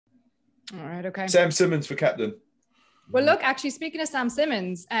All right, okay. Sam Simmonds for captain. Well, look, actually, speaking of Sam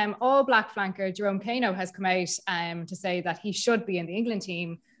Simmonds, All Black flanker Jerome Kano has come out to say that he should be in the England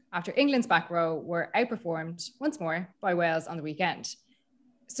team after England's back row were outperformed once more by Wales on the weekend.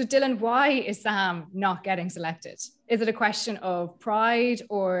 So, Dylan, why is Sam not getting selected? Is it a question of pride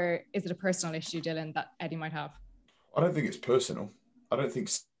or is it a personal issue, Dylan, that Eddie might have? I don't think it's personal. I don't think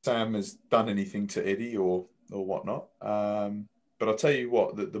Sam has done anything to Eddie or whatnot. But I'll tell you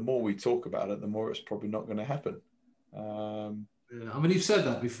what, the more we talk about it, the more it's probably not going to happen. I mean, you've said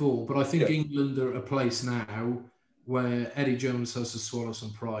that before, but I think England are at a place now where Eddie Jones has to swallow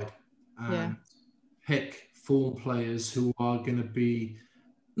some pride and pick form players who are going to be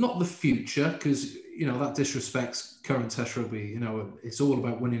not the future, because, you know, that disrespects current Test rugby. You know, it's all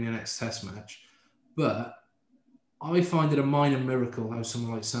about winning the next Test match. But I find it a minor miracle how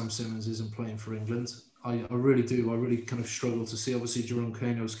someone like Sam Simmonds isn't playing for England. I really do. I really kind of struggle to see. Obviously, Jerome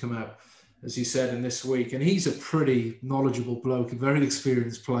Kano's come out, as you said, in this week, and he's a pretty knowledgeable bloke, a very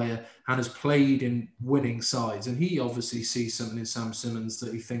experienced player, and has played in winning sides. And he obviously sees something in Sam Simmonds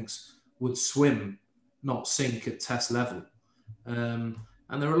that he thinks would swim, not sink at Test level.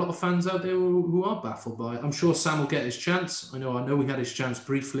 And there are a lot of fans out there who are baffled by it. I'm sure Sam will get his chance. I know he had his chance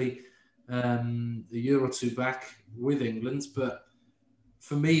briefly a year or two back with England, but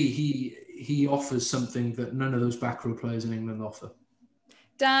for me, he offers something that none of those back row players in England offer.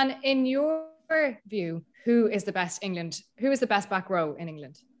 Dan, in your view, who is the best back row in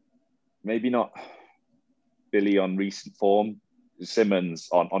England? Maybe not Billy on recent form, Simmonds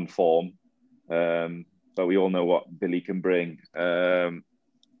on form, but we all know what Billy can bring.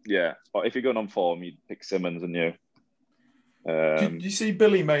 But if you're going on form, you'd pick Simmonds, and you. Did you see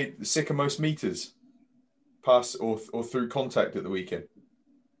Billy made the second most meters pass or through contact at the weekend?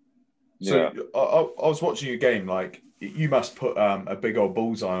 So I was watching a game. Like, you must put a big old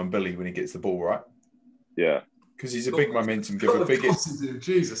bullseye on Billy when he gets the ball, right? Yeah, because he's a big momentum giver.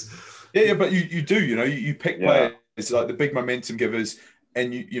 Jesus. Yeah, but you do. You know, you pick players like the big momentum givers,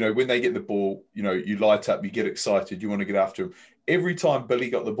 and you know when they get the ball, you know, you light up, you get excited, you want to get after him. Every time Billy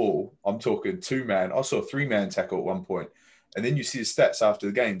got the ball, I'm talking 2-man. I saw a 3-man tackle at one point, and then you see his stats after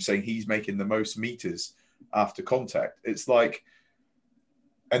the game saying he's making the most meters after contact. It's like,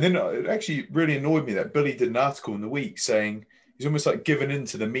 and then it actually really annoyed me that Billy did an article in the week saying he's almost like given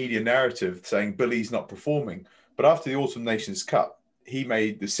into the media narrative saying Billy's not performing. But after the Autumn Nations Cup, he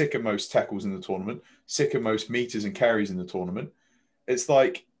made the second most tackles in the tournament, second most meters and carries in the tournament. It's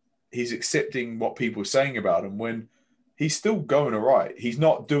like he's accepting what people are saying about him when he's still going all right. He's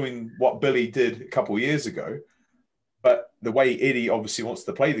not doing what Billy did a couple of years ago, but the way Eddie obviously wants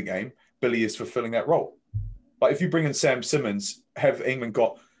to play the game, Billy is fulfilling that role. Like, if you bring in Sam Simmonds, have England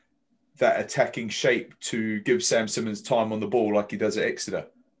got that attacking shape to give Sam Simmonds time on the ball like he does at Exeter?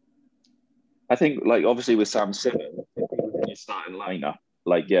 I think, like, obviously with Sam Simmonds, in your starting lineup,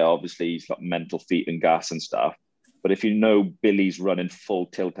 like, yeah, obviously he's got mental feet and gas and stuff. But if you know Billy's running full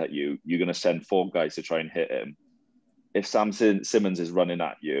tilt at you, you're going to send 4 guys to try and hit him. If Sam Simmonds is running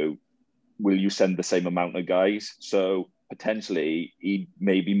at you, will you send the same amount of guys? So potentially he'd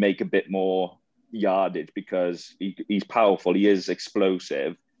maybe make a bit more yardage because he's powerful, he is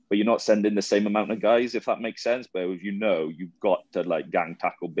explosive, but you're not sending the same amount of guys, if that makes sense. But if you know, you've got to like gang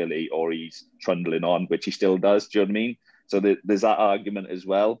tackle Billy or he's trundling on, which he still does. Do you know what I mean? So there's that argument as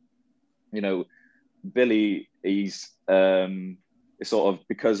well. You know, Billy, he's it's sort of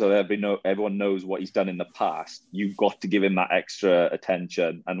because of everyone knows what he's done in the past. You've got to give him that extra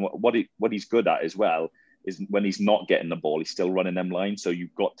attention, and what he's good at as well is when he's not getting the ball, he's still running them lines. So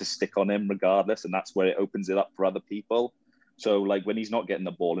you've got to stick on him regardless, and that's where it opens it up for other people. So like when he's not getting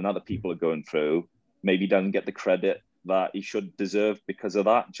the ball and other people are going through, maybe he doesn't get the credit that he should deserve because of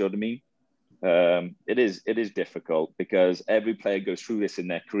that. Do you know what I mean? It is difficult because every player goes through this in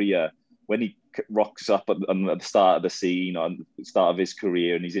their career. When he rocks up at the start of the scene, on the start of his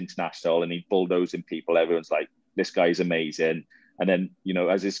career, and he's international and he's bulldozing people, everyone's like, this guy's amazing. And then, you know,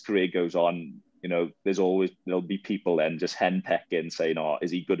 as his career goes on, you know, there'll be people then just henpecking saying, oh,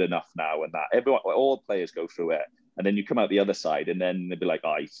 is he good enough now? And that all players go through it. And then you come out the other side and then they'll be like,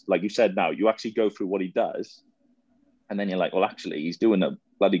 oh, like you said, now you actually go through what he does. And then you're like, well, actually he's doing a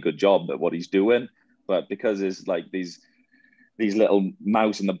bloody good job at what he's doing. But because there's like these little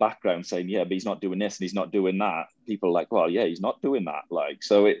mouse in the background saying, yeah, but he's not doing this and he's not doing that, people are like, well, yeah, he's not doing that. Like,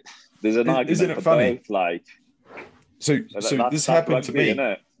 so there's an argument. Isn't it funny? Both, like, so this happened to me.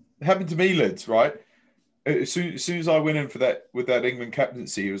 Innit? It happened to me, Lids, right? As soon as I went in for that with that England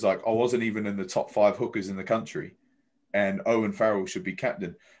captaincy, it was like I wasn't even in the top 5 hookers in the country, and Owen Farrell should be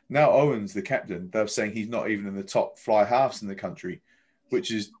captain. Now Owen's the captain. They're saying he's not even in the top fly halves in the country,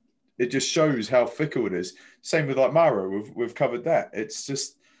 which is it just shows how fickle it is. Same with like Maro, we've covered that. It's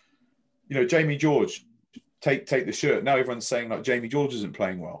just, you know, Jamie George, take the shirt. Now everyone's saying like Jamie George isn't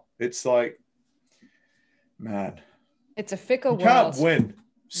playing well. It's like, man, it's a fickle world. You can't win.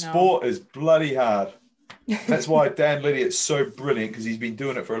 Sport is bloody hard. That's why Dan Lydiate's so brilliant, because he's been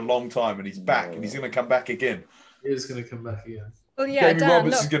doing it for a long time and he's back and he's going to come back again. He is going to come back again. Well, yeah, Jamie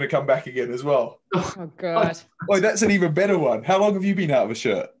Roberts is going to come back again as well. Oh, God. Wait, that's an even better one. How long have you been out of a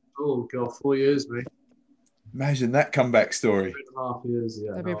shirt? Oh, God, 4 years, mate. Imagine that comeback story. 3.5 years,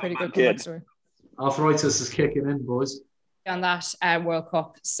 yeah. That'd be a pretty good comeback story. Arthritis is kicking in, boys. On that World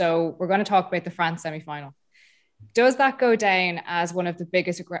Cup. So we're going to talk about the France semi-final. Does that go down as one of the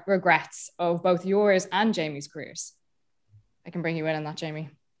biggest regrets of both yours and Jamie's careers? I can bring you in on that, Jamie.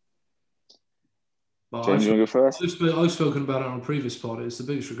 Well, Jamie, you want to go first? I've spoken about it on a previous pod. It's the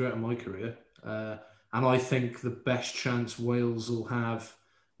biggest regret of my career. And I think the best chance Wales will have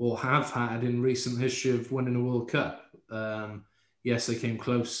or have had in recent history of winning a World Cup. Yes, they came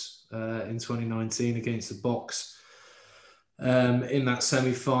close in 2019 against the Box in that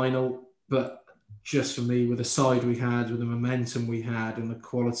semi-final. But just for me, with the side we had, with the momentum we had and the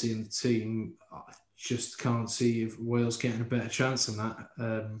quality in the team, I just can't see if Wales getting a better chance than that.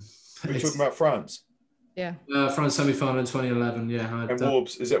 We're talking about France? Yeah. France semi-final in 2011, yeah. And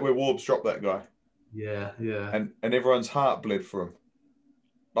Warbs, is that where Warbs dropped that guy? Yeah. And everyone's heart bled for him.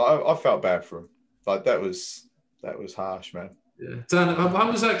 I felt bad for him. Like, that was harsh, man. Yeah. Dan,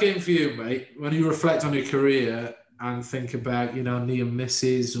 how was that game for you, mate? When you reflect on your career and think about, you know, near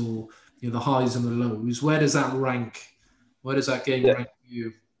misses or, you know, the highs and the lows, where does that rank? Where does that game rank for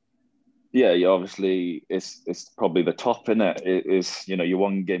you? Yeah, obviously it's probably the top, innit? It is, you know, you're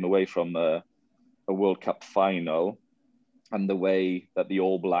one game away from a World Cup final, and the way that the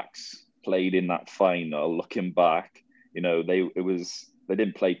All Blacks played in that final, looking back, you know, they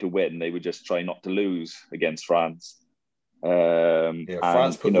didn't play to win. They would just try not to lose against France.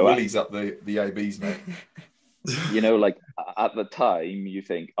 France put the willies up the ABs, mate. You know, like at the time you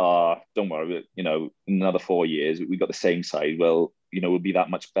think, don't worry, you know, in another 4 years, we got the same side. Well, you know, we'll be that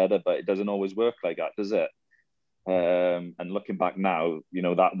much better, but it doesn't always work like that, does it? And looking back now, you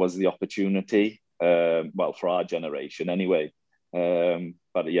know, that was the opportunity, well, for our generation anyway.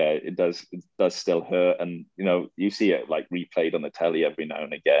 But yeah, it does still hurt. And, you know, you see it like replayed on the telly every now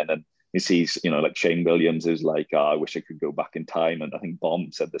and again. And you see, you know, like Shane Williams is like, I wish I could go back in time. And I think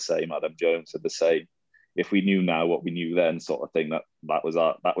Bomb said the same, Adam Jones said the same. If we knew now what we knew then, sort of thing, that was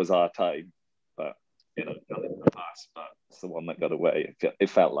our time. But, you know, nothing in the past, but it's the one that got away. It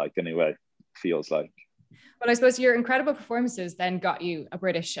felt like, anyway, feels like. Well, I suppose your incredible performances then got you a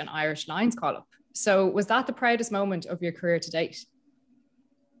British and Irish Lions call-up. So was that the proudest moment of your career to date?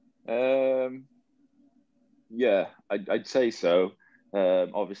 Yeah, I'd say so.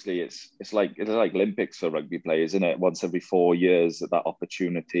 Obviously, it's like Olympics for rugby players, isn't it? Once every 4 years, that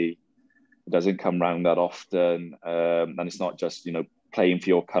opportunity. It doesn't come around that often, and it's not just, you know, playing for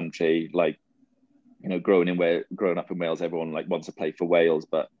your country. Like, you know, growing up in Wales, everyone like wants to play for Wales,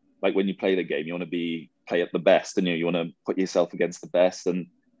 but like when you play the game, you want to play at the best, and you want to put yourself against the best. And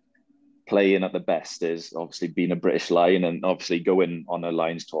playing at the best is obviously being a British Lion, and obviously going on a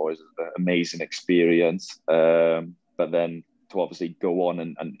Lions tour is an amazing experience. But then to obviously go on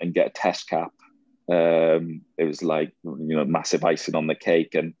and get a test cap, it was like, you know, massive icing on the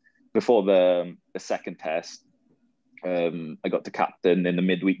cake. And before the second test, I got to captain in the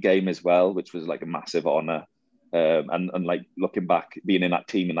midweek game as well, which was like a massive honour. And like looking back, being in that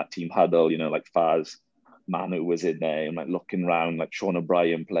team huddle, you know, like Faz, Manu was in there, and like looking around, like Sean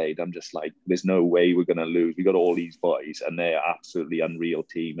O'Brien played. I'm just like, there's no way we're gonna lose. We got all these boys, and they're absolutely unreal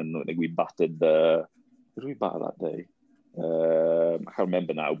team. And I think we battered who did we batter that day? I can't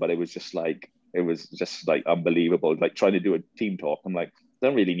remember now, but it was just like unbelievable. Like trying to do a team talk, I'm like, I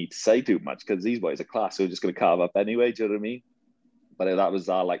don't really need to say too much because these boys are class, so we're just gonna carve up anyway. Do you know what I mean? But that was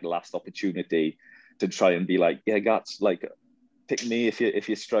our like last opportunity to try and be like, yeah, Gats, like pick me if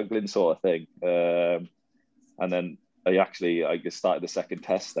you're struggling, sort of thing. And then I just started the second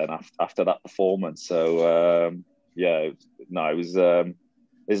test then after that performance. So it was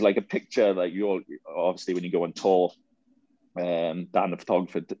there's like a picture like you obviously when you go on tour, Dan the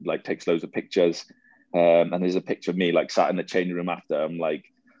photographer like takes loads of pictures, and there's a picture of me like sat in the changing room after. I'm like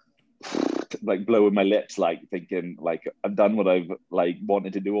blowing my lips, like thinking like I've done what I've like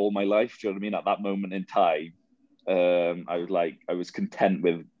wanted to do all my life. Do you know what I mean? At that moment in time, I was content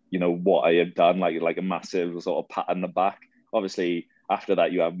with, you know, what I had done, like a massive sort of pat on the back. Obviously, after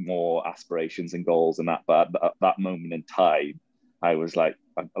that, you have more aspirations and goals and that. But at that moment in time, I was like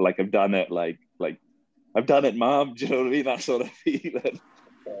I've done it, like I've done it, Mom. Do you know what I mean? That sort of feeling.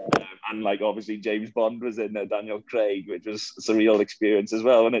 and like obviously James Bond was in there, Daniel Craig, which was a surreal experience as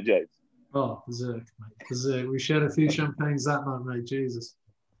well, wasn't it, James? Oh, berserk, mate. Berserk. We shared a few champagnes that night, mate. Jesus.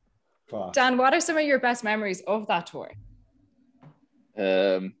 Dan, what are some of your best memories of that tour?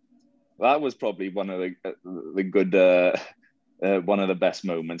 That was probably one of the good, one of the best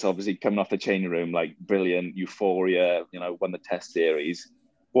moments. Obviously, coming off the changing room, like brilliant euphoria. You know, won the Test series.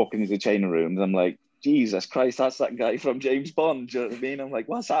 Walking into the changing rooms, I'm like, Jesus Christ, that's that guy from James Bond. Do you know what I mean? I'm like,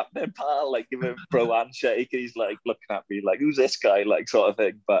 what's happening, pal? Like, give him a bro handshake. He's like looking at me like, who's this guy? Like, sort of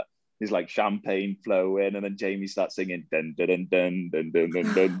thing. But he's like champagne flowing, and then Jamie starts singing dun dun dun dun dun dun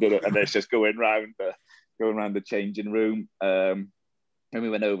dun dun, dun, and it's just going round the changing room. And we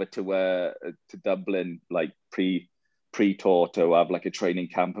went over to Dublin, like pre-tour to have like a training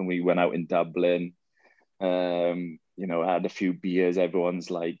camp, and we went out in Dublin. You know, had a few beers. Everyone's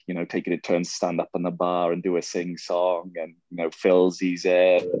like, you know, taking a turn to stand up on the bar and do a sing song, and you know, Philsy's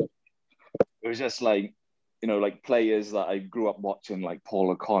there. It was just like, you know, like players that I grew up watching, like Paul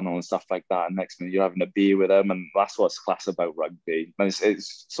O'Connell and stuff like that. And next minute you're having a beer with them, and that's what's class about rugby. And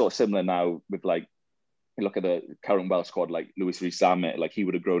it's sort of similar now with like, you look at the current Welsh squad, like Lewis Rhys-Zammit, like he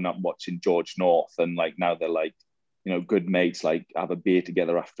would have grown up watching George North, and like now they're like, you know, good mates, like have a beer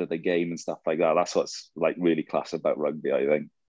together after the game and stuff like that. That's what's like really class about rugby, I think.